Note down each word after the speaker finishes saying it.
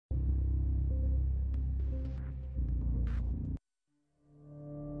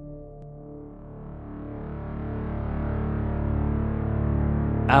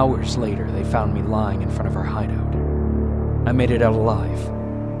Hours later, they found me lying in front of our hideout. I made it out alive,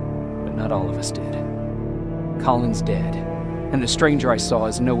 but not all of us did. Colin's dead, and the stranger I saw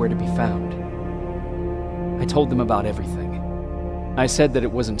is nowhere to be found. I told them about everything. I said that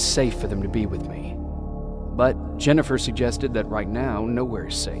it wasn't safe for them to be with me. But Jennifer suggested that right now, nowhere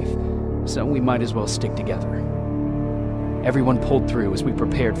is safe, so we might as well stick together. Everyone pulled through as we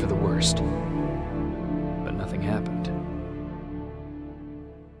prepared for the worst, but nothing happened.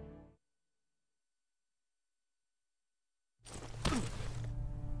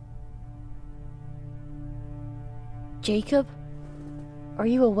 Jacob? Are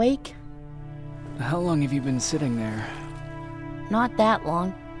you awake? How long have you been sitting there? Not that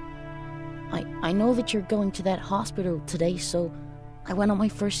long. I know that you're going to that hospital today, so I went on my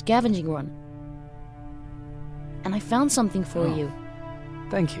first scavenging run. And I found something for you.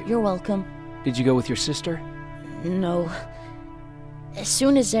 Thank you. You're welcome. Did you go with your sister? No. As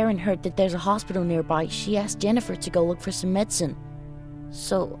soon as Erin heard that there's a hospital nearby, she asked Jennifer to go look for some medicine.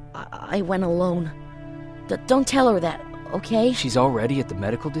 So I went alone. Don't tell her that, okay? She's already at the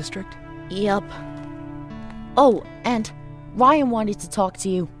medical district? Yup. Oh, and Ryan wanted to talk to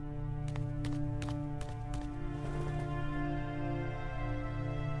you.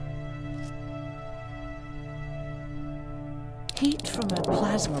 Heat from a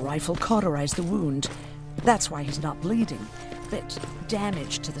plasma rifle cauterized the wound. That's why he's not bleeding. But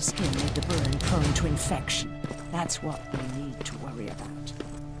damage to the skin made the burn prone to infection. That's what we need to worry about.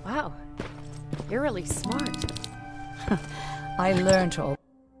 Wow. You're really smart. I learned all.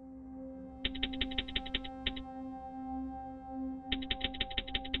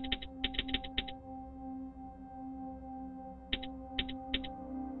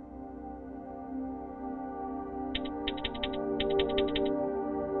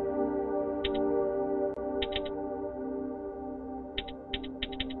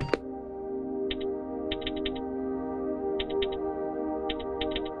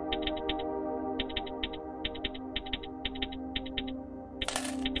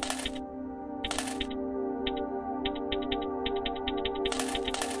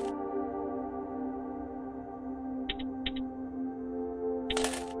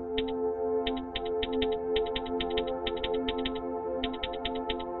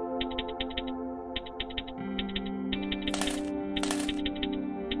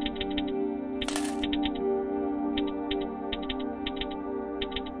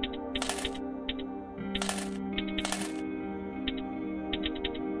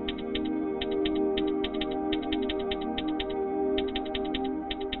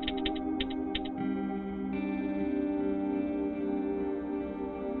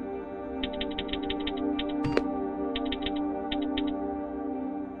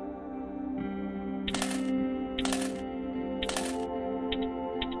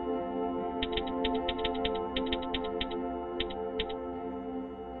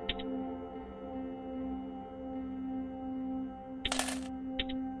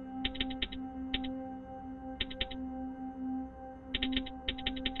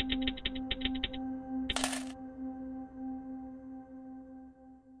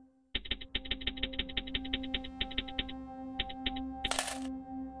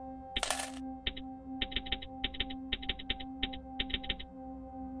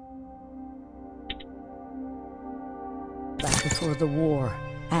 Back before the war,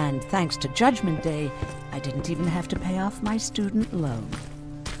 and thanks to Judgment Day, I didn't even have to pay off my student loan.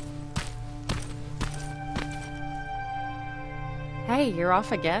 Hey, you're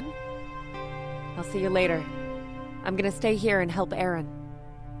off again? I'll see you later. I'm gonna stay here and help Erin.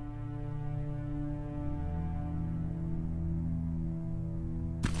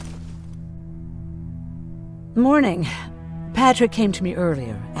 Morning. Patrick came to me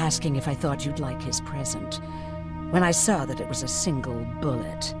earlier, asking if I thought you'd like his present. When I saw that it was a single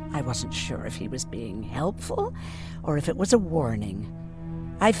bullet, I wasn't sure if he was being helpful or if it was a warning.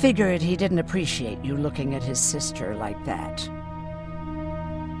 I figured he didn't appreciate you looking at his sister like that.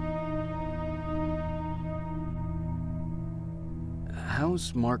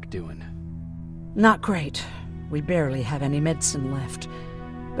 How's Mark doing? Not great. We barely have any medicine left.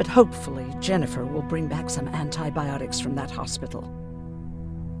 But hopefully Jennifer will bring back some antibiotics from that hospital.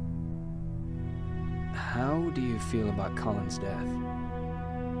 How do you feel about Colin's death?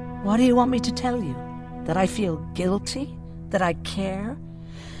 What do you want me to tell you? That I feel guilty? That I care?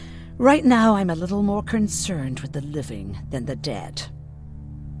 Right now, I'm a little more concerned with the living than the dead.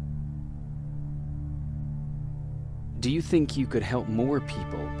 Do you think you could help more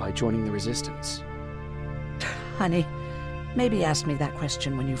people by joining the Resistance? Honey, maybe ask me that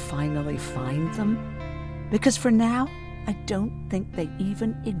question when you finally find them. Because for now, I don't think they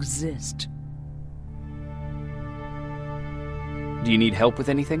even exist. Do you need help with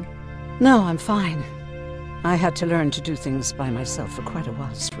anything? No, I'm fine. I had to learn to do things by myself for quite a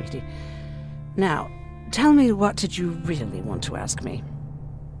while, sweetie. Now, tell me, what did you really want to ask me?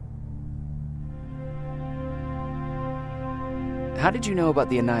 How did you know about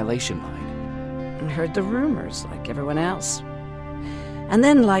the Annihilation Line? I heard the rumors, like everyone else. And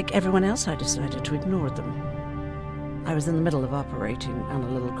then, like everyone else, I decided to ignore them. I was in the middle of operating on a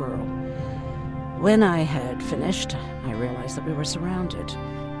little girl. When I had finished, I realized that we were surrounded.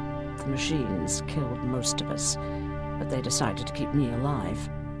 The machines killed most of us, but they decided to keep me alive.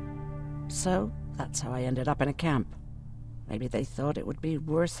 So, that's how I ended up in a camp. Maybe they thought it would be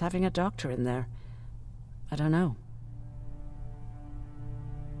worth having a doctor in there. I don't know.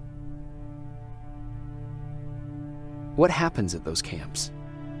 What happens at those camps?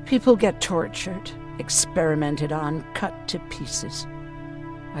 People get tortured, experimented on, cut to pieces.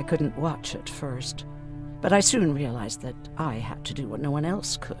 I couldn't watch at first, but I soon realized that I had to do what no one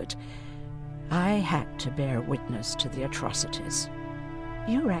else could. I had to bear witness to the atrocities.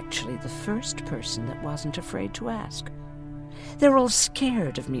 You're actually the first person that wasn't afraid to ask. They're all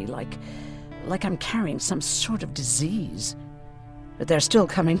scared of me, like I'm carrying some sort of disease. But they're still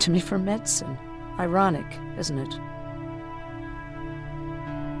coming to me for medicine. Ironic, isn't it?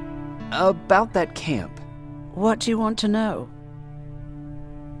 About that camp. What do you want to know?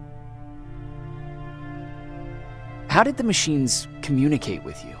 How did the machines communicate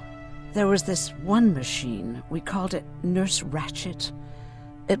with you? There was this one machine. We called it Nurse Ratchet.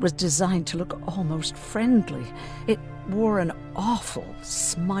 It was designed to look almost friendly. It wore an awful,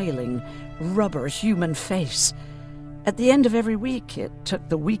 smiling, rubber human face. At the end of every week, it took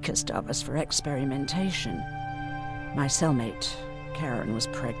the weakest of us for experimentation. My cellmate, Karen, was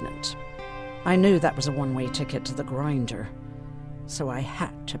pregnant. I knew that was a one-way ticket to the grinder, so I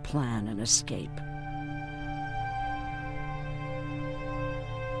had to plan an escape.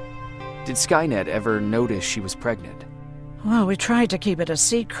 Did Skynet ever notice she was pregnant? Well, we tried to keep it a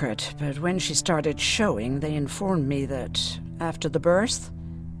secret, but when she started showing, they informed me that after the birth,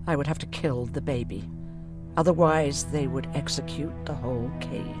 I would have to kill the baby. Otherwise, they would execute the whole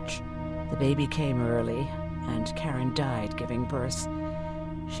cage. The baby came early, and Karen died giving birth.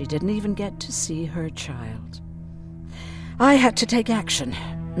 She didn't even get to see her child. I had to take action.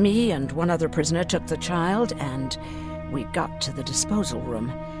 Me and one other prisoner took the child, and we got to the disposal room,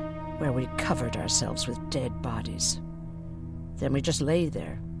 where we covered ourselves with dead bodies. Then we just lay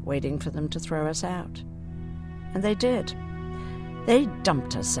there, waiting for them to throw us out. And they did. They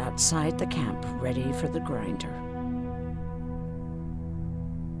dumped us outside the camp, ready for the grinder.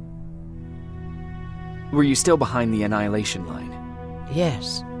 Were you still behind the Annihilation Line?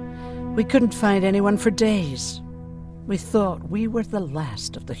 Yes. We couldn't find anyone for days. We thought we were the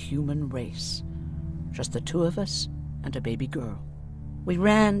last of the human race. Just the two of us and a baby girl. We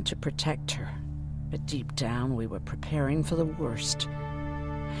ran to protect her, but deep down we were preparing for the worst.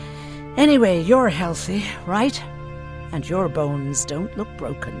 Anyway, you're healthy, right? And your bones don't look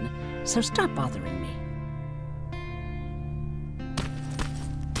broken, so stop bothering me.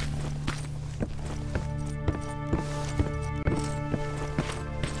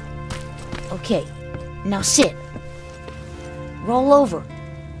 Okay, now sit. Roll over.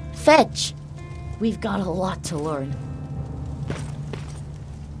 Fetch. We've got a lot to learn.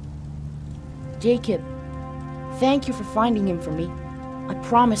 Jacob, thank you for finding him for me. I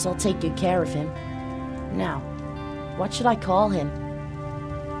promise I'll take good care of him. Now, what should I call him?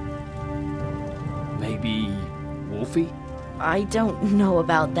 Maybe Wolfie? I don't know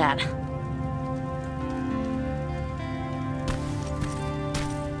about that.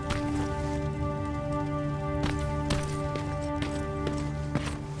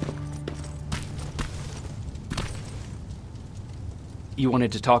 You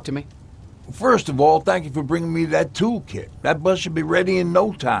wanted to talk to me? First of all, thank you for bringing me that toolkit. That bus should be ready in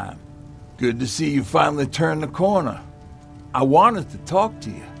no time. Good to see you finally turned the corner. I wanted to talk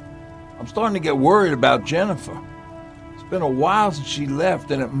to you. I'm starting to get worried about Jennifer. It's been a while since she left,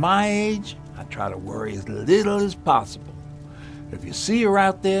 and at my age, I try to worry as little as possible. If you see her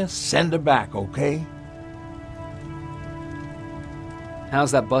out there, send her back, okay?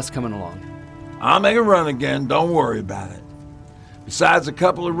 How's that bus coming along? I'll make a run again, don't worry about it. Besides a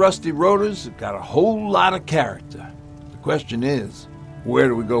couple of rusty rotors, it's got a whole lot of character. The question is, where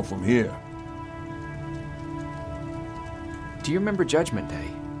do we go from here? Do you remember Judgment Day?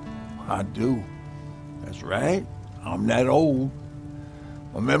 I do. That's right. I'm that old.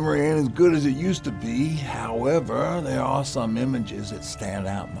 My memory ain't as good as it used to be. However, there are some images that stand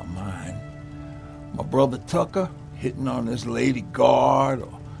out in my mind. My brother Tucker, hitting on this lady guard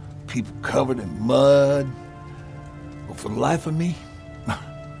or people covered in mud. But for the life of me, I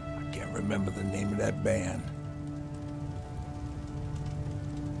can't remember the name of that band.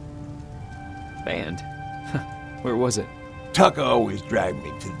 Band? Where was it? Tucker always dragged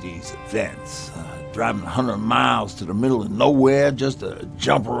me to these events, driving 100 miles to the middle of nowhere just to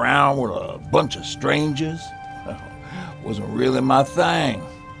jump around with a bunch of strangers. Wasn't really my thing.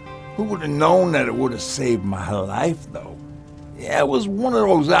 Who would have known that it would have saved my life, though? Yeah, it was one of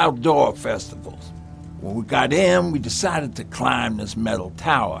those outdoor festivals. When we got in, we decided to climb this metal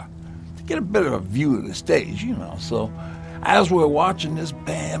tower to get a better view of the stage, you know. So as we're watching this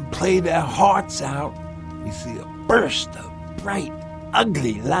band play their hearts out, we see a burst of bright,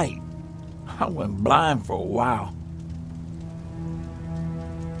 ugly light. I went blind for a while.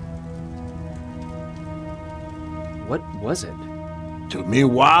 What was it? Took me a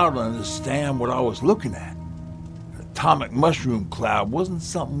while to understand what I was looking at. An atomic mushroom cloud wasn't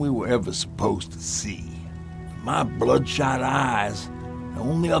something we were ever supposed to see. In my bloodshot eyes, the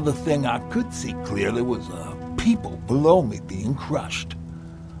only other thing I could see clearly was people below me being crushed.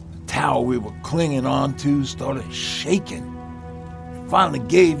 The tower we were clinging onto started shaking. It finally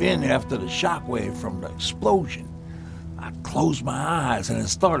gave in after the shockwave from the explosion. I closed my eyes and it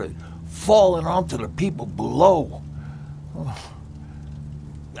started falling onto the people below.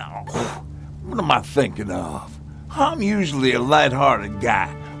 What am I thinking of? I'm usually a lighthearted guy.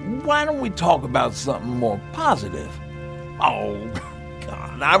 Why don't we talk about something more positive? Oh,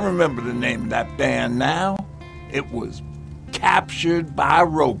 God, I remember the name of that band now. It was Captured by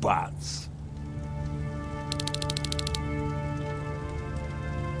Robots.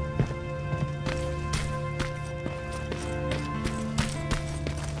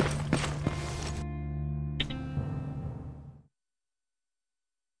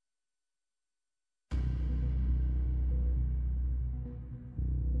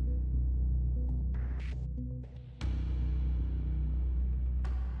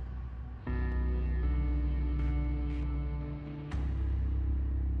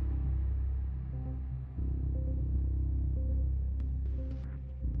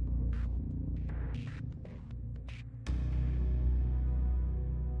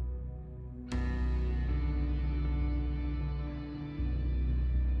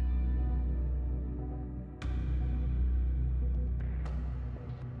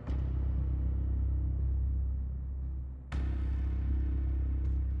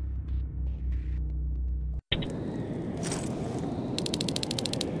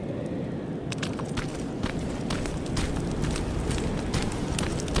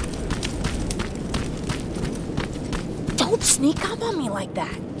 Don't sneak up on me like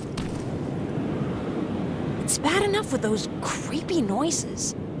that. It's bad enough with those creepy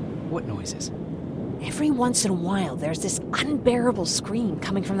noises. What noises? Every once in a while, there's this unbearable scream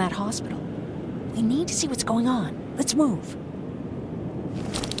coming from that hospital. We need to see what's going on. Let's move.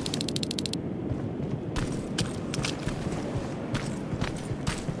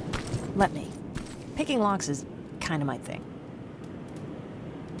 Let me. Picking locks is kind of my thing.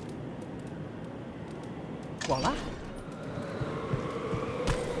 Voila.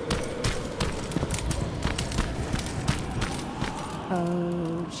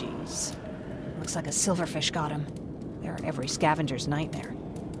 Oh, jeez. Looks like a silverfish got him. They're every scavenger's nightmare.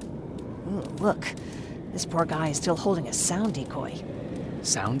 Ooh, look. This poor guy is still holding a sound decoy.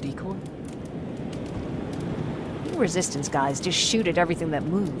 Sound decoy? You Resistance guys just shoot at everything that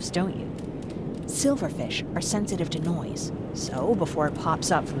moves, don't you? Silverfish are sensitive to noise, so before it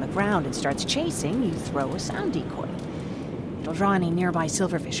pops up from the ground and starts chasing, you throw a sound decoy. It'll draw any nearby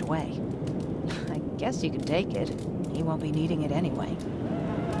silverfish away. I guess you can take it. He won't be needing it anyway.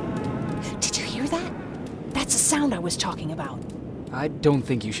 Did you hear that? That's the sound I was talking about. I don't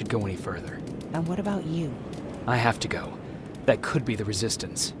think you should go any further. And what about you? I have to go. That could be the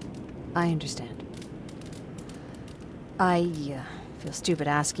Resistance. I understand. I feel stupid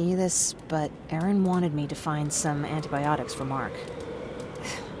asking you this, but Erin wanted me to find some antibiotics for Mark.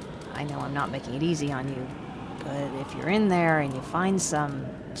 I know I'm not making it easy on you, but if you're in there and you find some,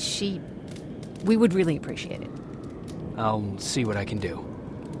 we would really appreciate it. I'll see what I can do.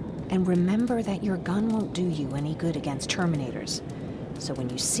 And remember that your gun won't do you any good against Terminators. So when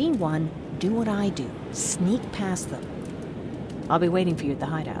you see one, do what I do. Sneak past them. I'll be waiting for you at the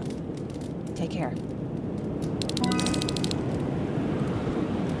hideout. Take care.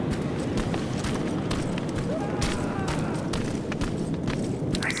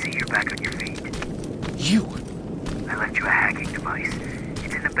 I see you're back on your feet. You! I left you a hacking device.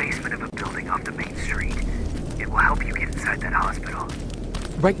 It's in the basement of a building off the main street. It will help you get inside that hospital.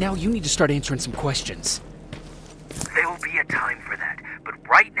 Right now, you need to start answering some questions. be a time for that, but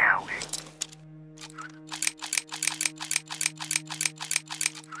right now...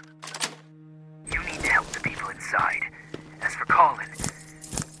 You need to help the people inside. As for Colin,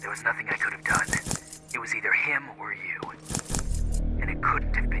 there was nothing I could have done. It was either him or you. And it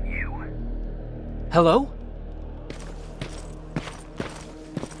couldn't have been you. Hello?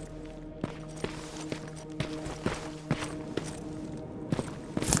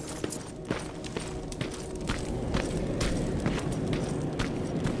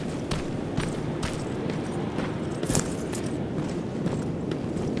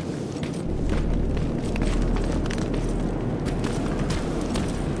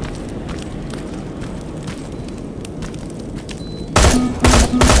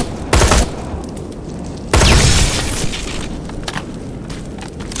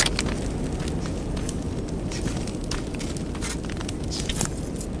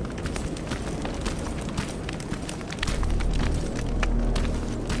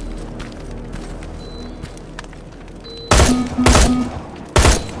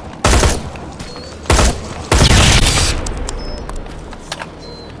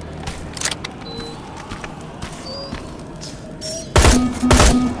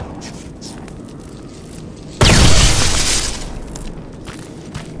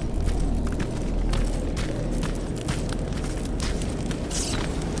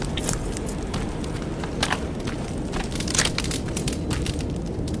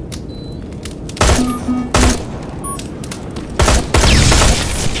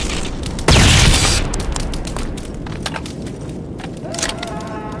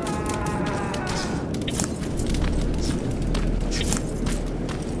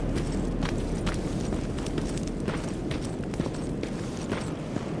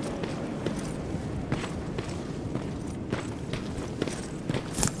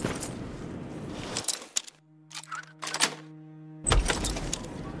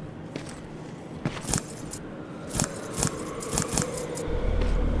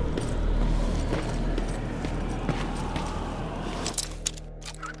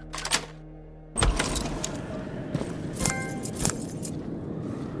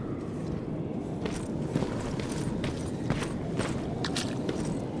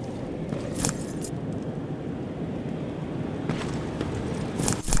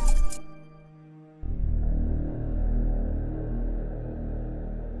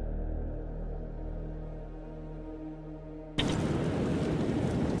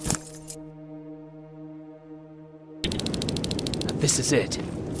 This is it.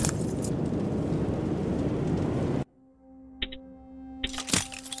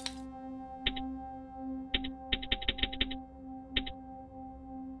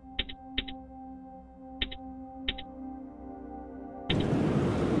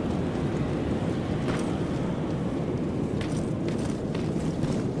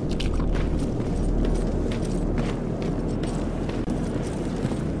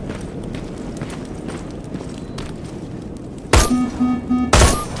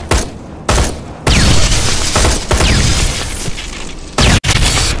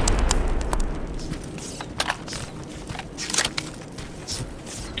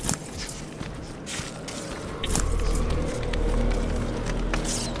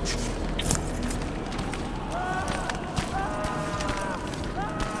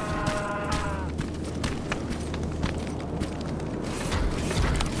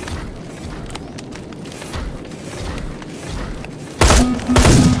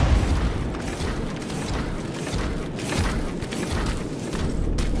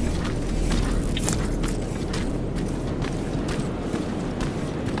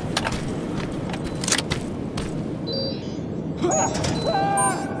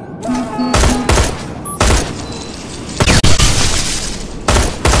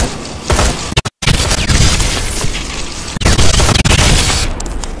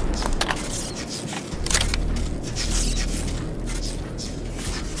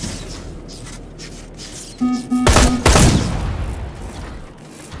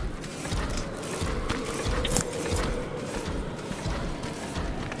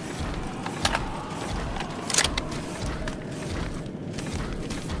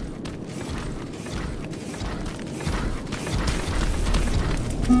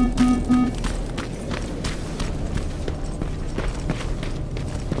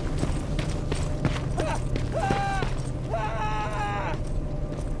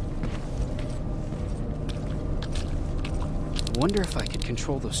 Wonder if I could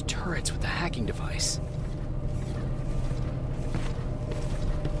control those turrets with the hacking device.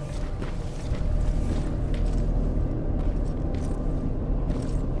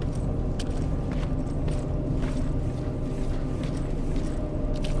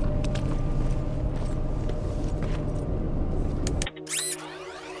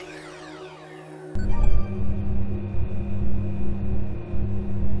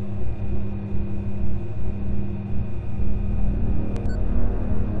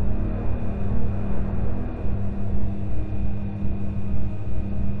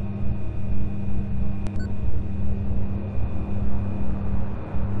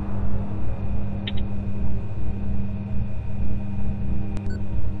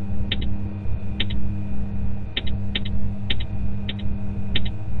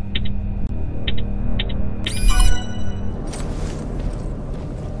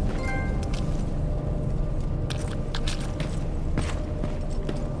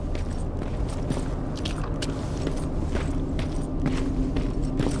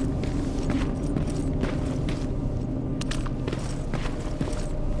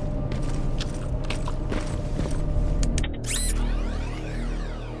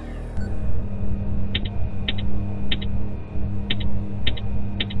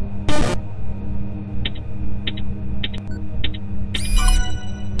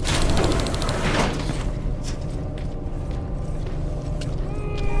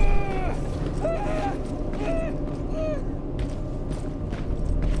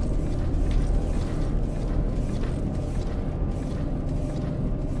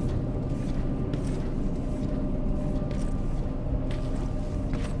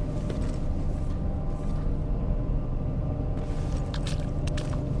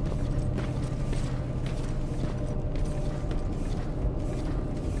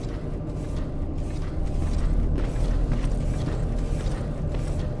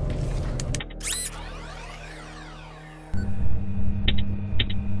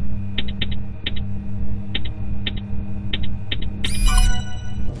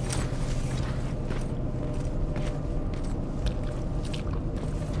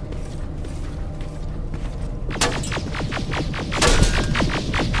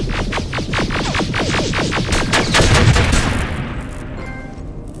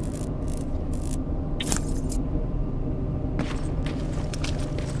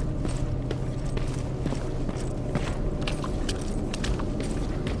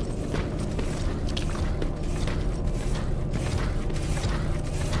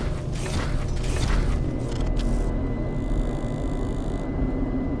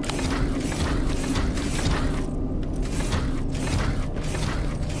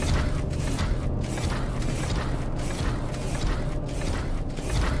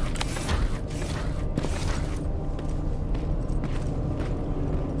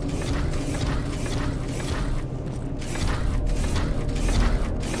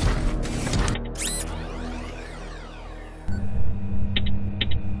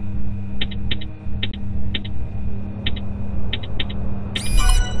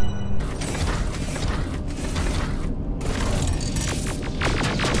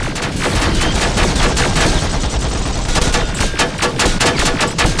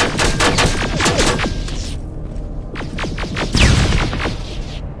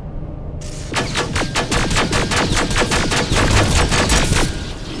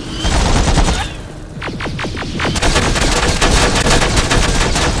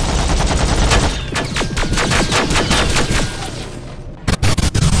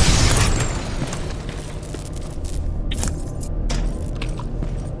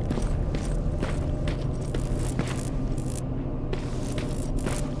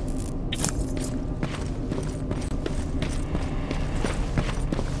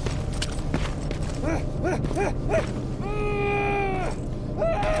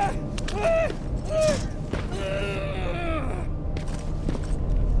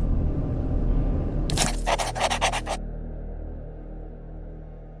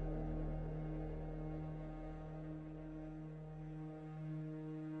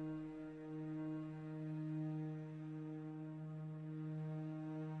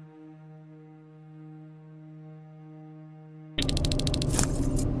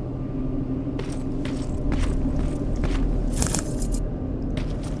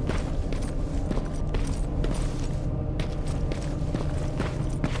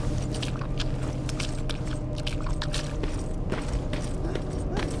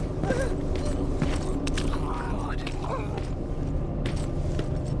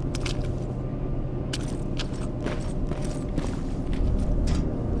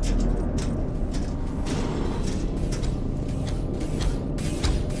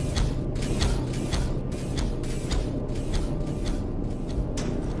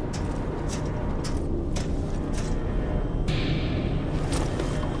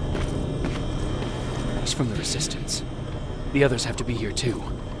 He's from the Resistance. The others have to be here too.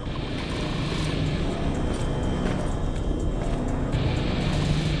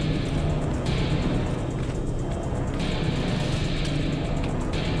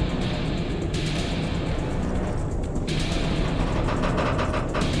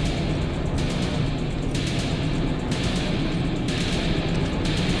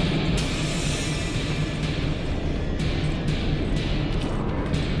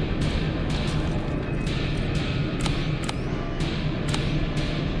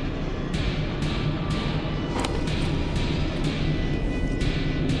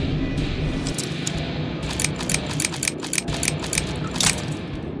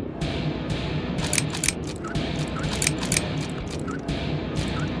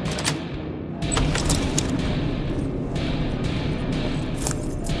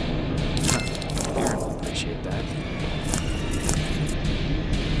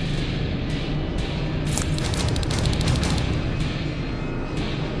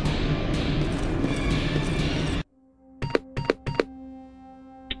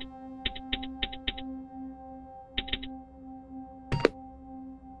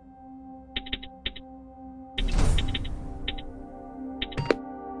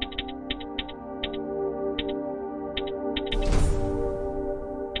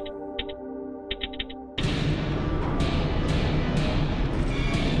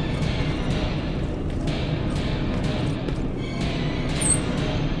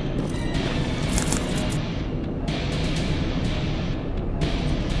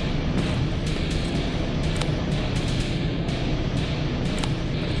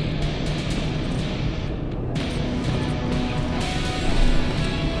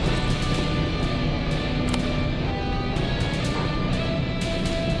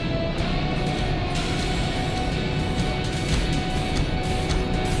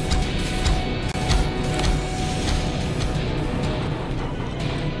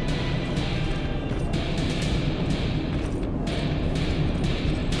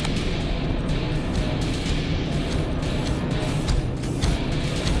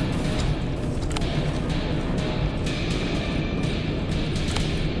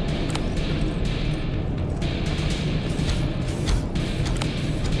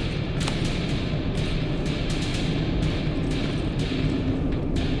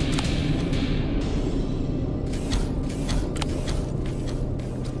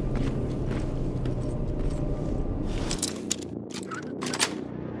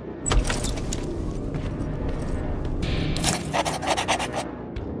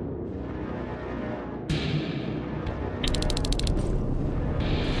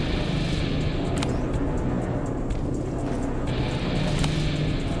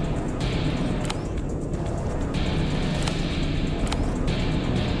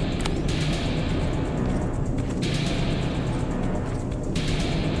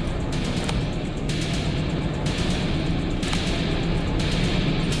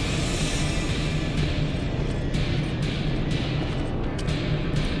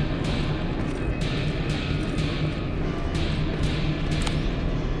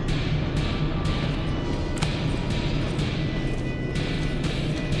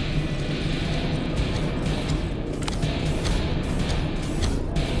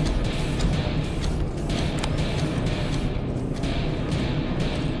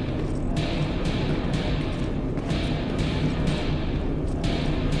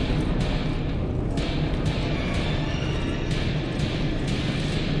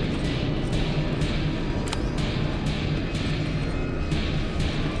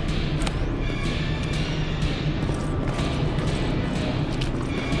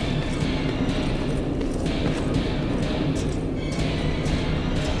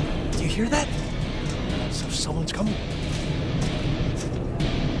 hear that? So someone's coming.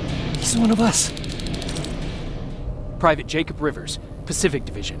 He's one of us. Private Jacob Rivers, Pacific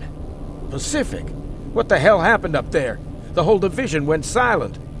Division. Pacific? What the hell happened up there? The whole division went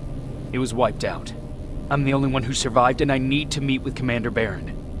silent. It was wiped out. I'm the only one who survived, and I need to meet with Commander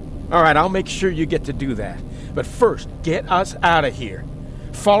Barron. All right, I'll make sure you get to do that. But first, get us out of here.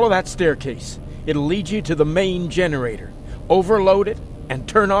 Follow that staircase. It'll lead you to the main generator. Overload it and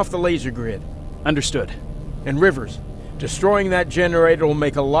turn off the laser grid. Understood. And Rivers, destroying that generator will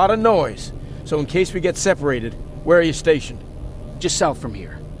make a lot of noise. So in case we get separated, where are you stationed? Just south from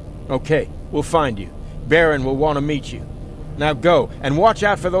here. Okay, we'll find you. Barron will want to meet you. Now go, and watch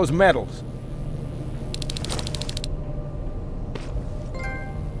out for those medals.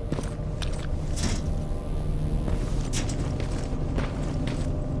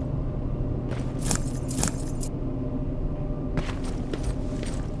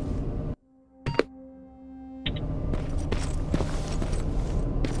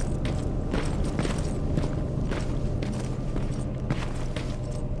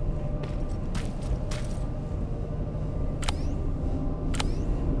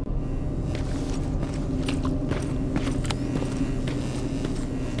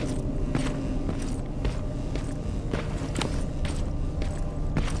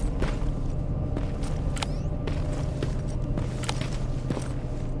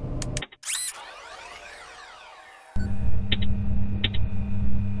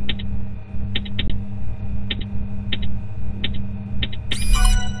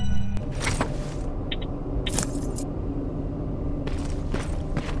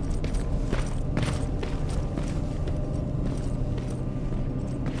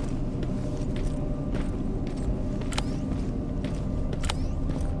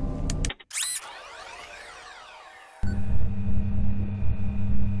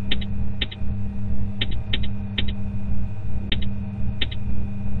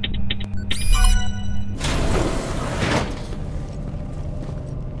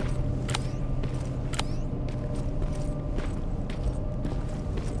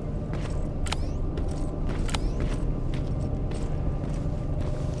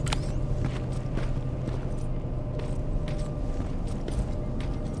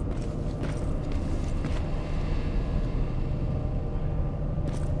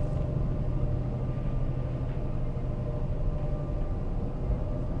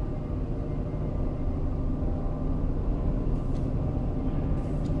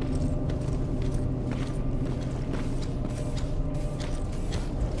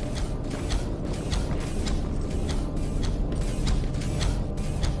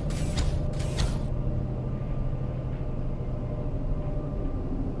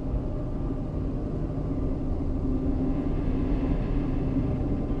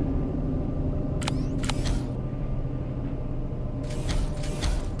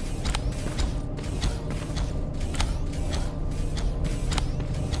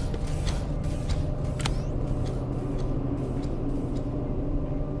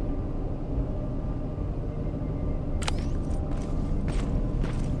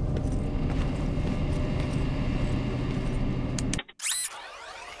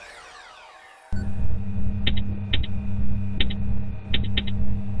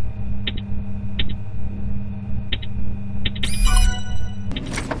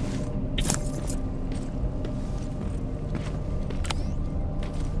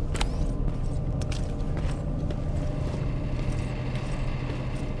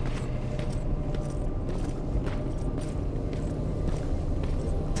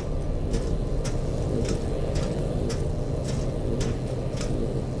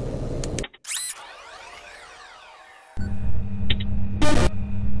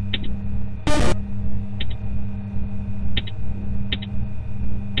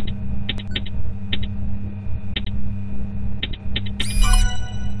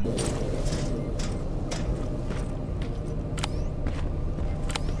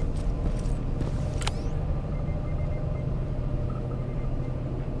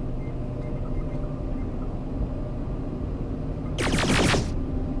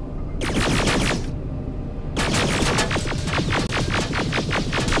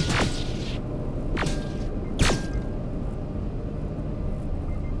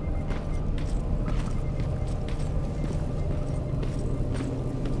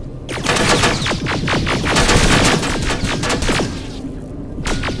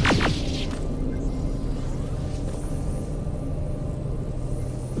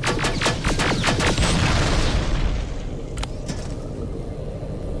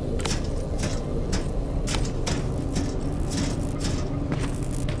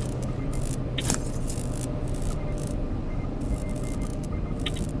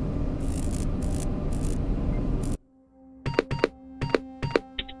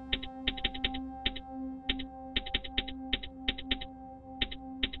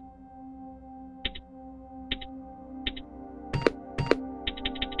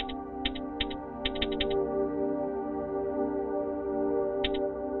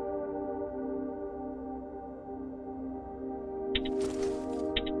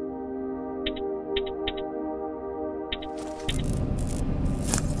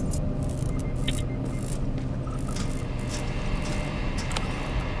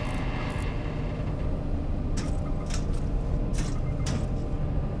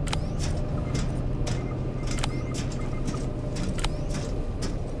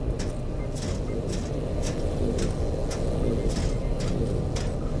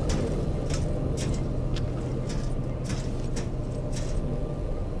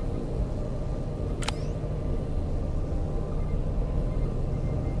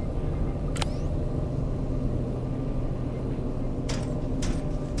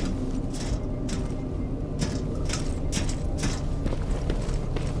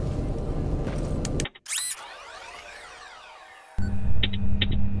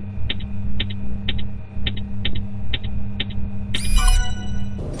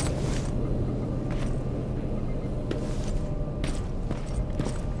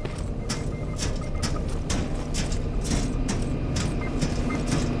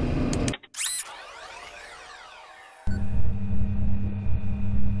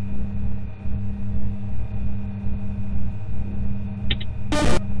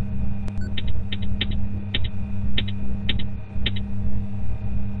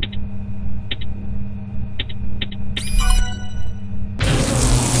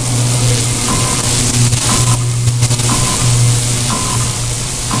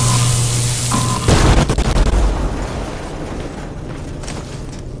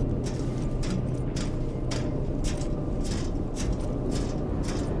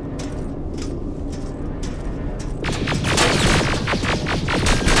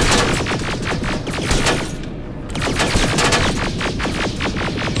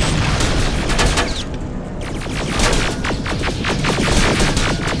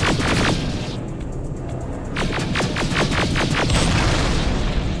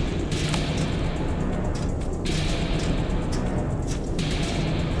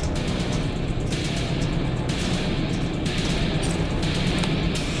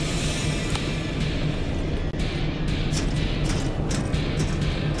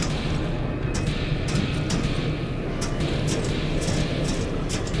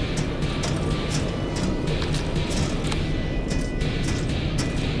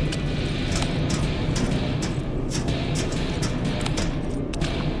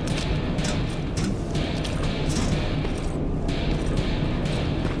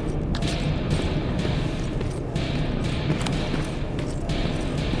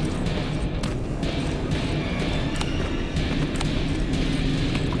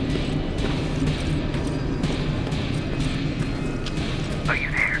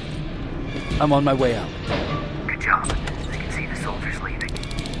 I'm on my way out. Good job. I can see the soldiers leaving.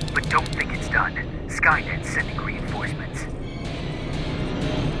 But don't think it's done. Skynet's sending reinforcements.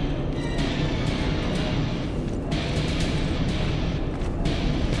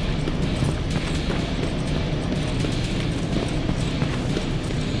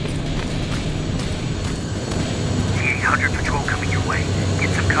 T-800 patrol coming your way. Get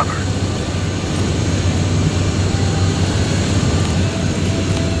some cover.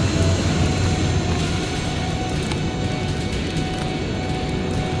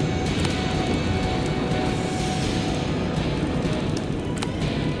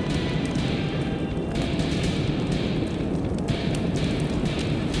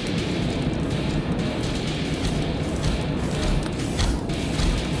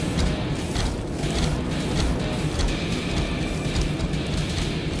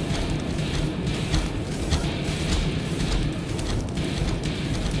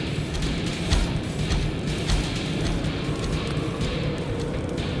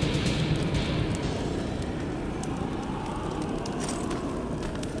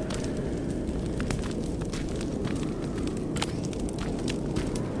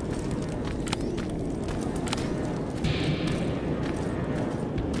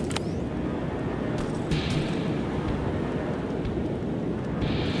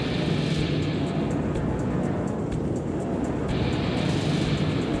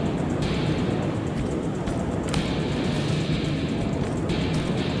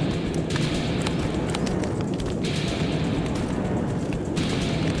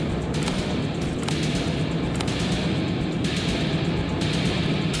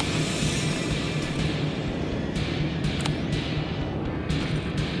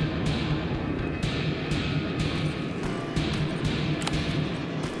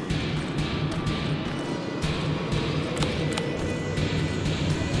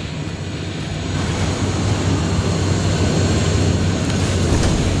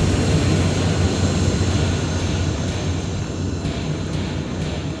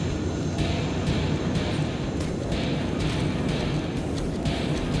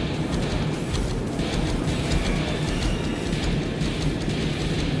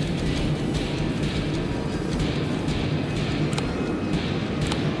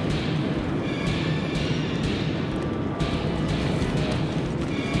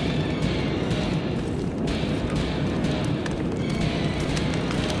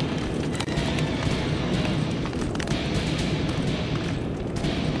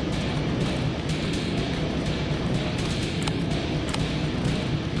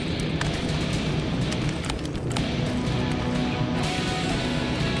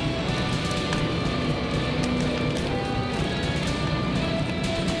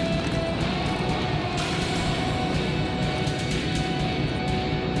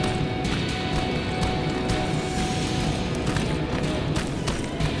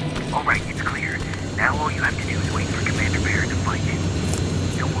 All right,